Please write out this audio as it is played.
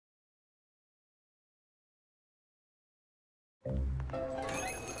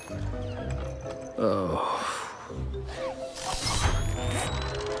Oh.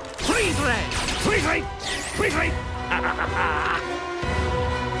 Freeze ray! Freeze ray! Freeze ray!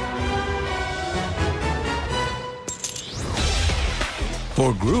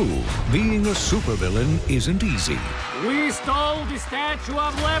 For Gru, being a supervillain isn't easy. We stole the Statue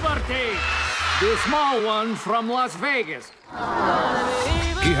of Liberty! The small one from Las Vegas.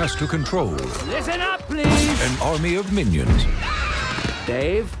 He has to control Listen up, please! an army of minions.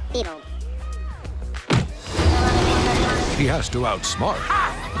 Dave? He has to outsmart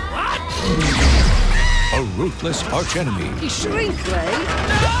What? a ruthless archenemy. Shrink ray?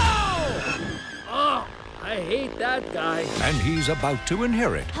 No! Oh, I hate that guy. And he's about to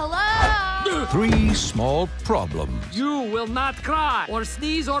inherit Hello? 3 small problems. You will not cry, or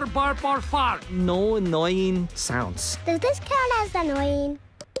sneeze, or burp, or fart. No annoying sounds. Does this count as annoying?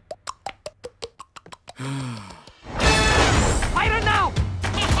 Fire now!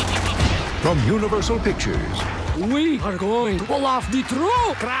 From Universal Pictures, We are going to pull off the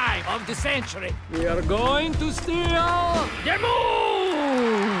true crime of the century. We are going to steal the moon!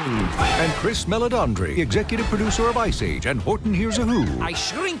 and Chris Meledandri, executive producer of Ice Age and Horton Hears a Who. I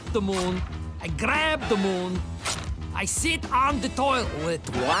shrink the moon. I grab the moon. I sit on the toilet.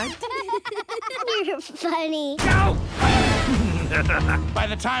 What? You're funny. Go! By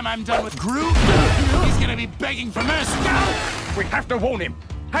the time I'm done with Gru, he's gonna be begging for mercy. Go! We have to warn him.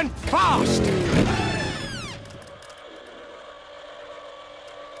 And fast!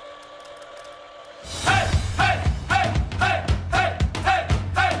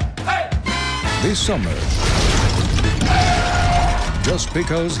 This summer, just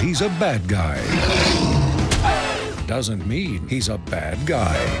because he's a bad guy doesn't mean he's a bad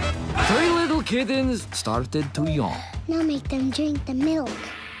guy. 3 little kittens started to yawn. Now make them drink the milk.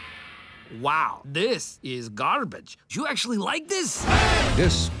 Wow, this is garbage. You actually like this?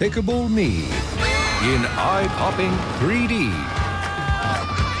 Despicable Me in eye-popping 3D.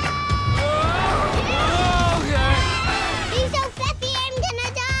 He's so fluffy, I'm gonna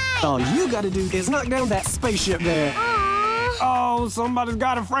die. All you gotta do is knock down that spaceship there. Aww. Oh, somebody's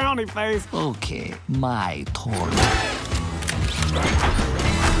got a frowny face. Okay, my turn.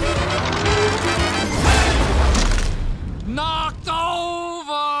 Knocked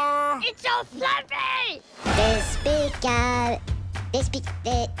over! It's so fluffy.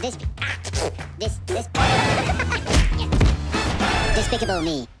 Despicable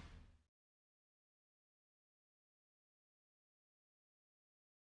Me.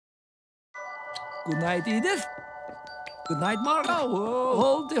 Good night, Edith. Good night, Margo.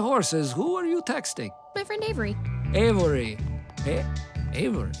 Hold the horses. Who are you texting? My friend Avery. Avery.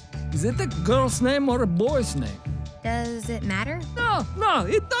 Avery. Is it a girl's name or a boy's name? Does it matter? No,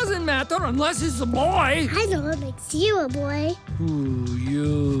 it doesn't matter unless it's a boy. I know what makes you a boy. Who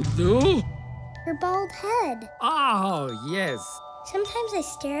you do? Your bald head. Oh, yes. Sometimes I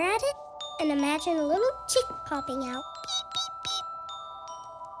stare at it and imagine a little chick popping out.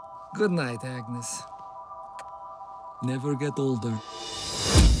 Good night, Agnes. Never get older.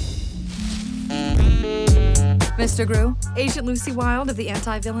 Mr. Gru, Agent Lucy Wilde of the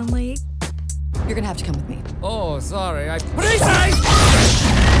Anti-Villain League. You're gonna have to come with me. Oh, sorry.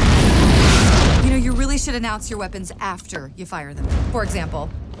 You know, you really should announce your weapons after you fire them. For example,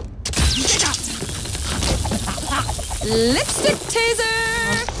 lipstick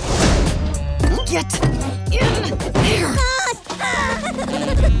taser! Get in there!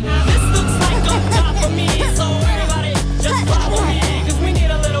 Now this looks like on top of me, so everybody just follow me, cause we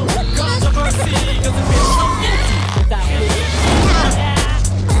need a little controversy, cause it feels so empty without me.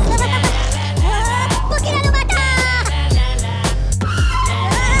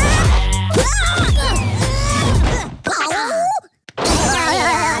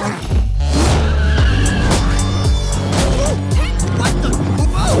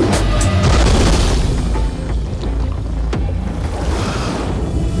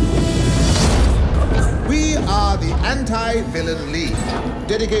 Anti-Villain League,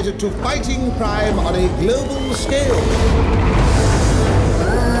 dedicated to fighting crime on a global scale.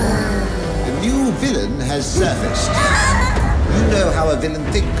 The new villain has surfaced. You know how a villain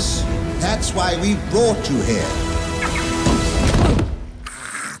thinks. That's why we brought you here.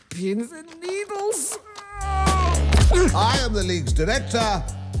 Pins and needles. I am the League's director,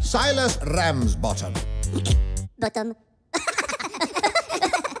 Silas Ramsbottom. Bottom.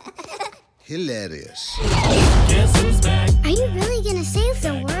 Hilarious. Are you really gonna save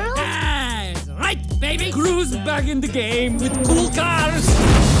the world? That's right, baby. Gru's back in the game with cool cars,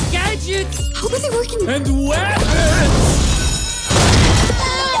 gadgets, How are they working? and weapons.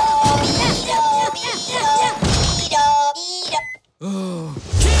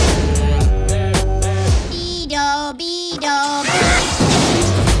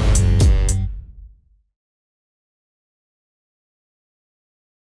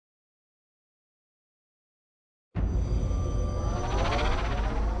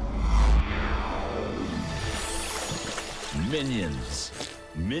 Minions.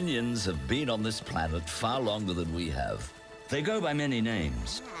 Minions have been on this planet far longer than we have. They go by many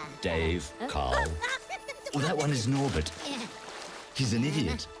names. Dave, Carl. Oh, that one is Norbert. He's an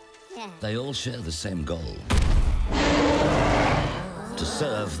idiot. They all share the same goal. To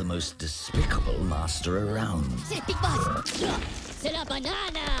serve the most despicable master around. C'est le Big Boss. C'est la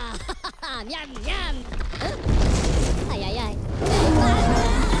banana. Miam, miam. Aïe, aïe, aïe.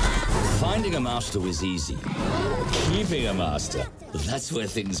 Finding a master was easy. Keeping a master, that's where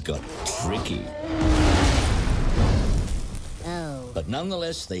things got tricky. Oh. But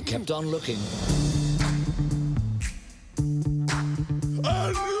nonetheless, they kept on looking.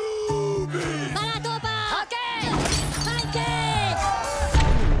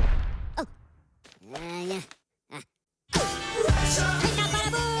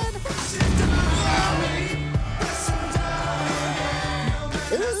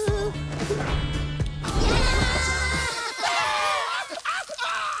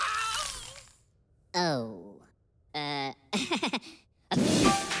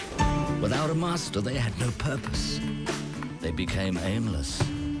 Without a master, they had no purpose. They became aimless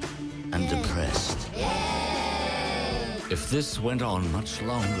and depressed. If this went on much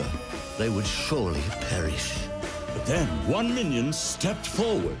longer, they would surely perish. But then one minion stepped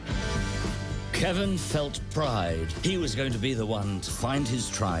forward. Kevin felt pride. He was going to be the one to find his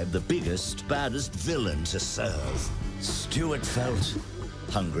tribe the biggest, baddest villain to serve. Stuart felt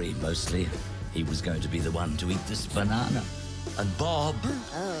hungry, mostly. He was going to be the one to eat this banana. And Bob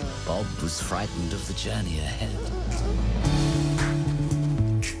was frightened of the journey ahead.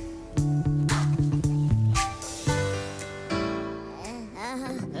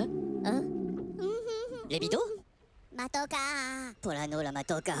 Les bidous? Matoka! Polano la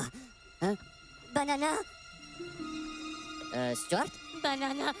Matoka. Hein? Banana? Stuart?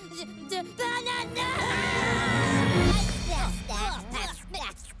 Banana! Banana!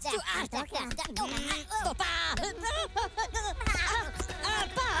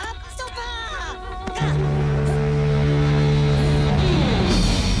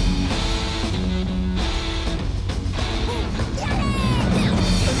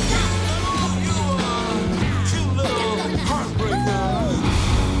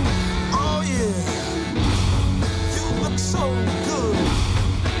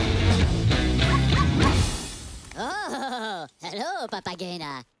 Oh, hello,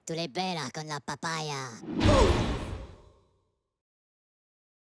 papagena. Tu le bella con la papaya.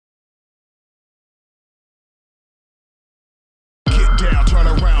 Get down, turn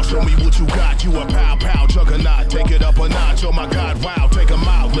around, show me what you got. You a pow pow juggernaut. Take it up a notch. Oh my God, wow, take 'em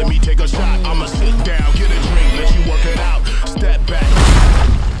out. Let me take a shot. I'ma sit down, get a drink, let you work it out. Step back.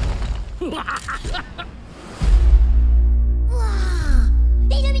 Wow!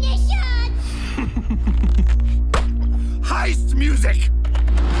 Illumination! Heist music!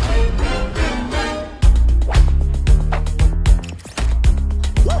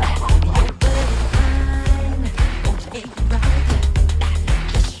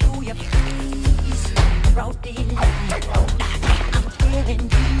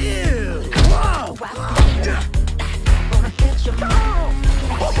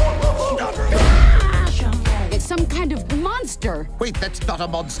 It's some kind of monster. Wait, that's not a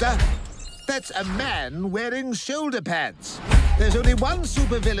monster. That's a man wearing shoulder pads. There's only one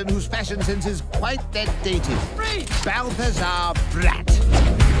supervillain whose fashion sense is quite that dated. Balthazar Brat.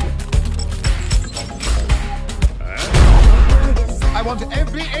 I want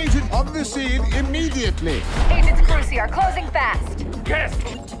every agent on the scene immediately. Agents Crucy are closing fast. Yes.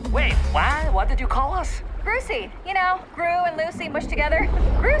 Wait, what? What did you call us? Grucy. You know, Gru and Lucy mushed together.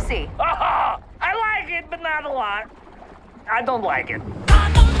 Grucy. Oh, I like it, but not a lot. I don't like it.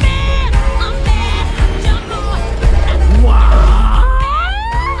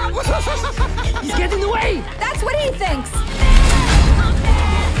 He's getting away! That's what he thinks!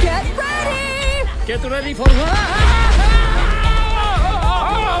 Get ready! Get ready for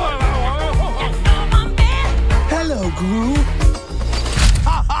Hello, Gru.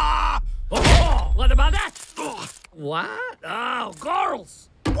 Oh, what about that? What? Oh, girls!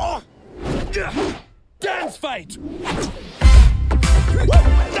 Dance fight!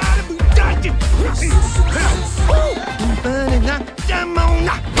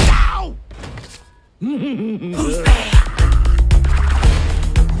 Who's there?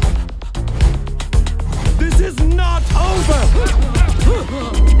 This is not over!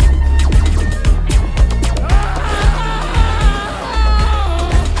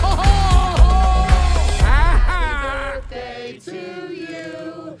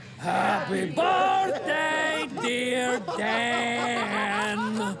 Happy birthday, dear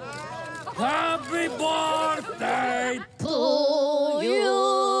Dan! Happy birthday to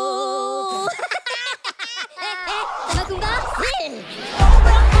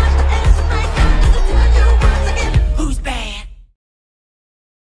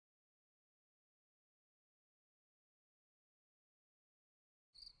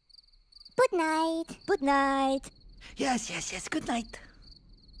Good night. Good night. Yes, yes, yes. Good night.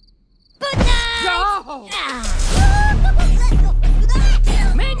 Good night! No!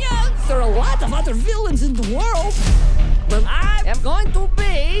 Minions! There are a lot of other villains in the world. But I am going to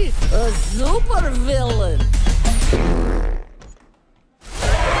be a super villain.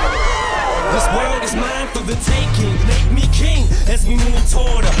 This world is mine for the taking. Make me king as we move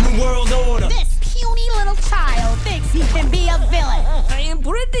toward a new world order. This puny little child thinks he can be a villain. I am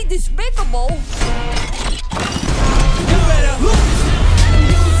pretty despicable. You better look.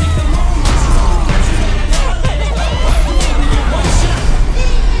 Music the moment.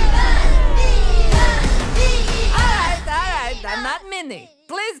 Alright, I'm not Minnie.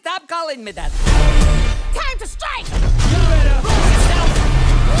 Please stop calling me that. Time to strike! You better lose yourself.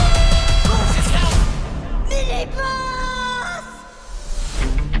 Lose yourself. Mini boss!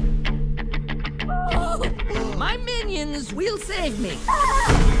 My minions will save me.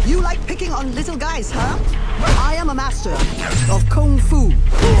 You like picking on little guys, huh? I am a master of Kung Fu.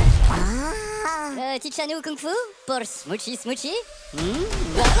 Teach nous Kung Fu pour Smoochy Smoochy?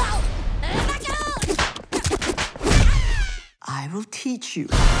 I will teach you.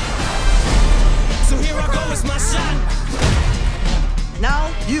 So here I go, it's my shot.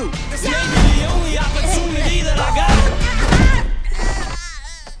 Now you. This may be the only opportunity that I got.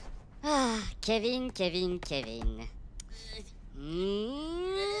 Kevin. You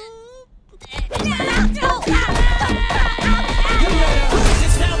better lose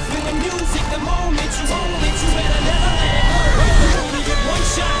yourself in the music the moment you own it. You better never let it go. You only get one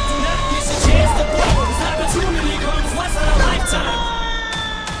shot, do not miss a chance to blow. This opportunity comes once in a lifetime.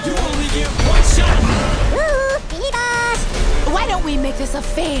 You only get one shot. Why don't we make this a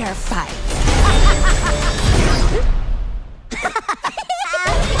fair fight?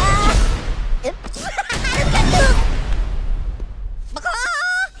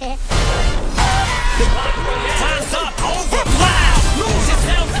 Time's up, over, loud. Lose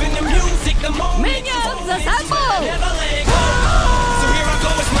yourself in the music the moment. Minions, assemble! Never let it go. So here I go,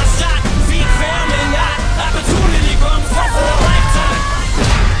 it's my shot. Feet family not. Opportunity comes once in a lifetime.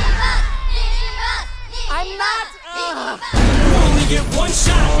 I'm not. You only get one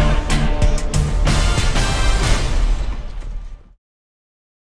shot.